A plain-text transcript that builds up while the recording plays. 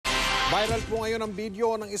Viral po ngayon ang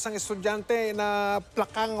video ng isang estudyante na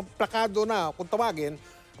plakado na, kung tawagin,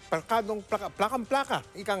 plakang-plaka,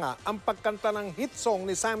 ika nga, ang pagkanta ng hit song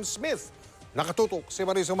ni Sam Smith. Nakatutok si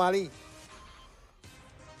Maris Umali.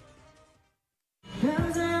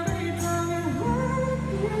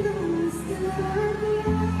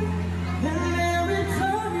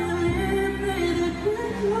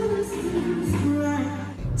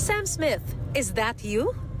 Sam Smith, is that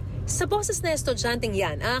you? Sa boses na estudyanteng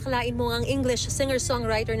yan, aakalain mo ang English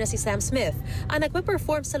singer-songwriter na si Sam Smith ang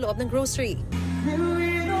nagpe-perform sa loob ng grocery.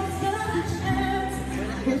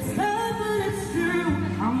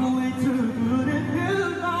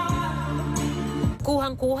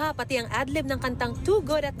 Kuhang-kuha pati ang adlib ng kantang Too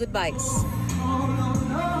Good at Goodbyes.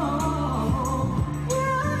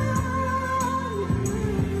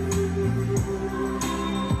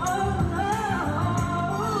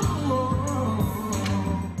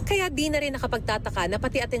 Kaya di na rin nakapagtataka na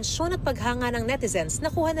pati atensyon at paghanga ng netizens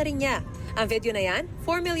nakuha na rin niya. Ang video na yan,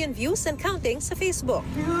 4 million views and counting sa Facebook.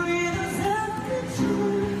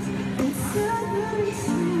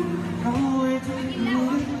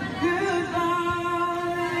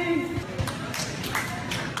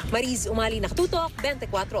 Maris Umali, nakatutok,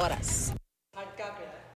 24 Oras.